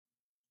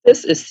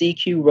This is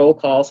CQ Roll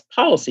Call's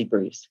Policy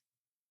Briefs,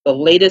 the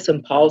latest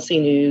in policy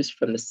news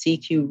from the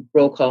CQ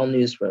Roll Call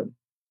newsroom.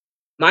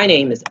 My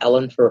name is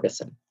Ellen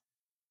Ferguson.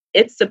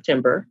 It's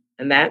September,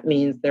 and that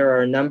means there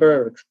are a number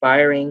of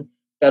expiring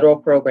federal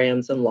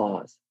programs and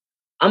laws.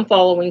 I'm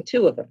following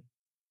two of them: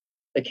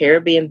 the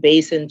Caribbean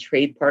Basin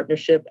Trade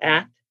Partnership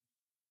Act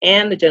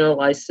and the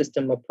Generalized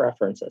System of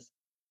Preferences.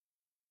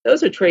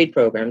 Those are trade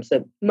programs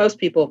that most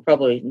people have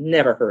probably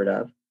never heard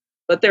of,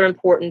 but they're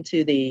important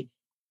to the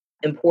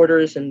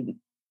importers and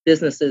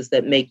businesses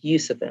that make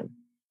use of them.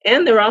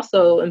 And they're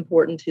also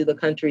important to the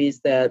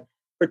countries that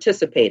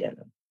participate in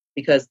them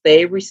because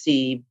they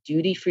receive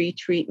duty free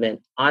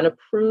treatment on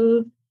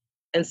approved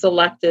and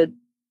selected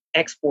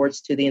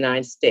exports to the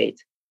United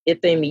States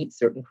if they meet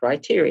certain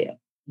criteria.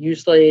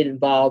 Usually it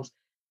involves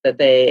that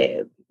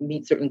they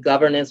meet certain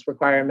governance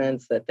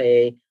requirements, that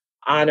they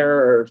honor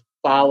or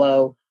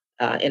follow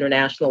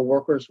international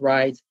workers'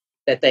 rights,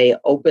 that they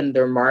open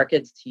their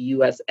markets to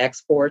U.S.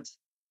 exports.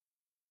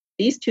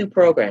 These two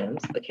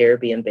programs, the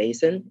Caribbean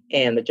Basin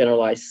and the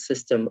Generalized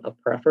System of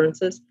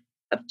Preferences,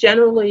 have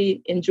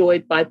generally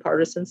enjoyed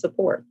bipartisan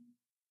support.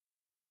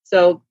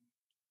 So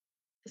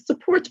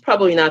support's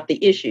probably not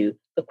the issue.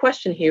 The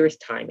question here is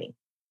timing.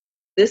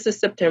 This is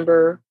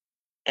September,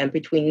 and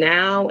between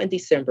now and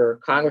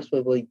December, Congress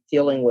will be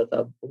dealing with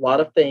a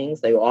lot of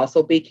things. They will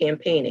also be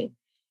campaigning.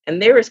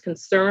 And there is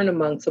concern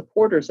among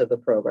supporters of the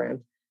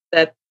program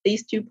that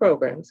these two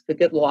programs could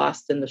get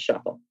lost in the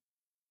shuffle.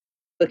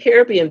 The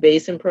Caribbean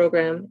Basin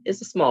Program is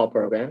a small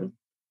program.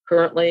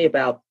 Currently,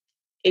 about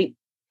 8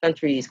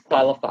 countries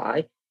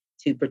qualify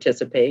to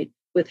participate,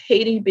 with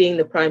Haiti being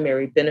the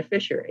primary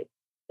beneficiary.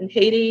 And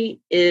Haiti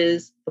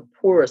is the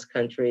poorest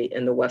country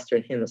in the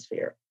Western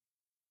Hemisphere.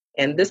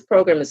 And this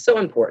program is so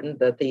important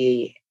that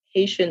the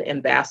Haitian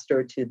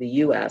ambassador to the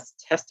US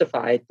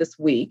testified this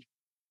week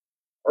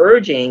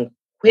urging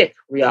quick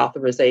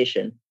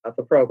reauthorization of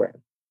the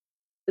program.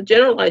 The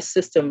Generalized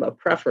System of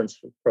Preference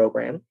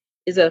program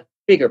is a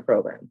bigger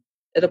program.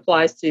 It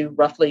applies to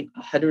roughly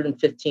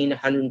 115,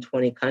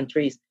 120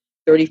 countries,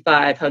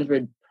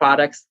 3,500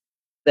 products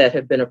that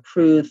have been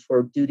approved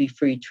for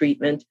duty-free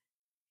treatment.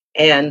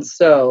 And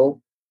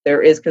so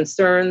there is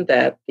concern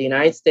that the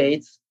United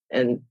States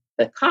and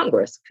that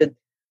Congress could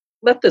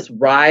let this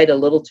ride a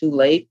little too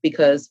late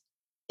because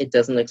it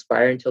doesn't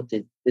expire until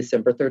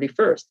December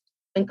 31st.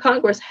 And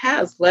Congress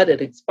has let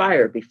it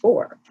expire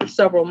before for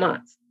several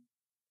months.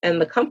 And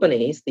the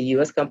companies, the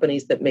US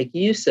companies that make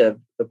use of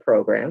the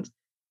programs,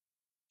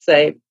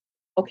 say,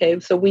 okay,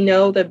 so we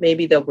know that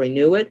maybe they'll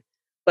renew it,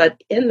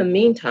 but in the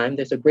meantime,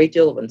 there's a great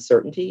deal of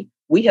uncertainty.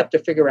 We have to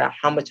figure out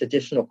how much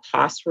additional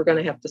costs we're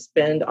going to have to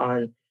spend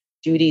on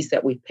duties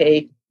that we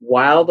pay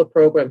while the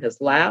program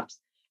has lapsed.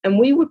 And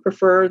we would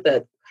prefer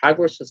that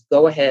Congress just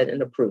go ahead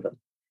and approve them.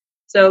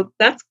 So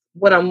that's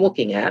what I'm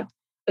looking at.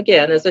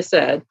 Again, as I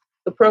said,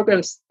 the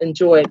programs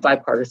enjoy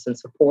bipartisan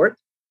support.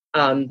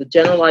 The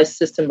Generalized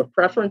System of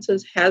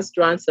Preferences has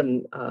drawn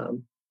some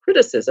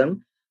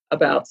criticism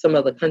about some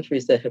of the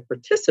countries that have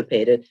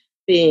participated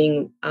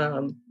being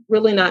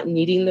really not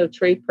needing the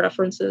trade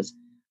preferences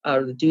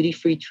or the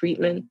duty-free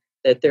treatment,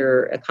 that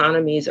their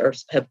economies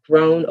have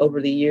grown over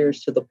the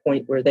years to the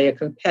point where they are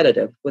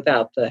competitive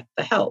without the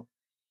help.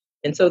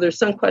 And so there's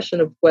some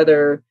question of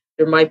whether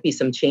there might be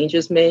some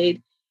changes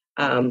made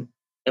and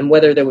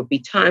whether there would be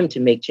time to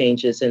make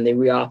changes in the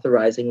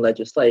reauthorizing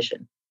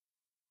legislation.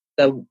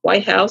 The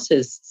White House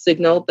has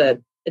signaled that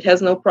it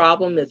has no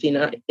problem if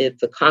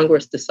the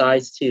Congress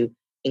decides to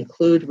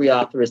include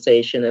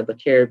reauthorization of the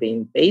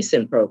Caribbean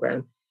Basin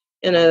program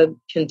in a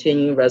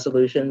continuing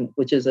resolution,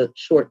 which is a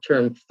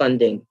short-term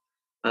funding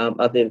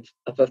of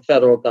a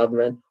federal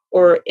government,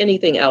 or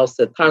anything else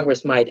that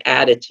Congress might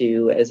add it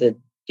to as it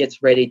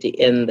gets ready to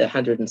end the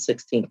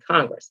 116th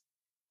Congress.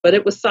 But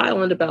it was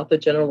silent about the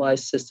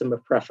Generalized System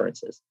of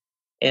Preferences.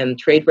 And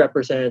Trade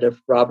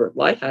Representative Robert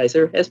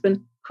Lighthizer has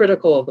been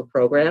critical of the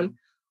program,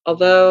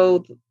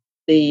 although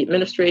the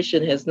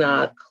administration has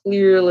not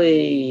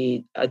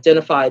clearly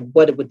identified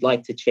what it would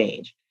like to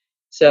change.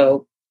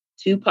 So,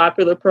 two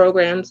popular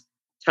programs,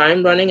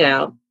 time running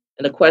out,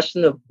 and a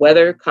question of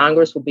whether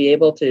Congress will be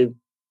able to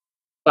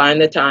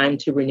find the time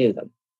to renew them.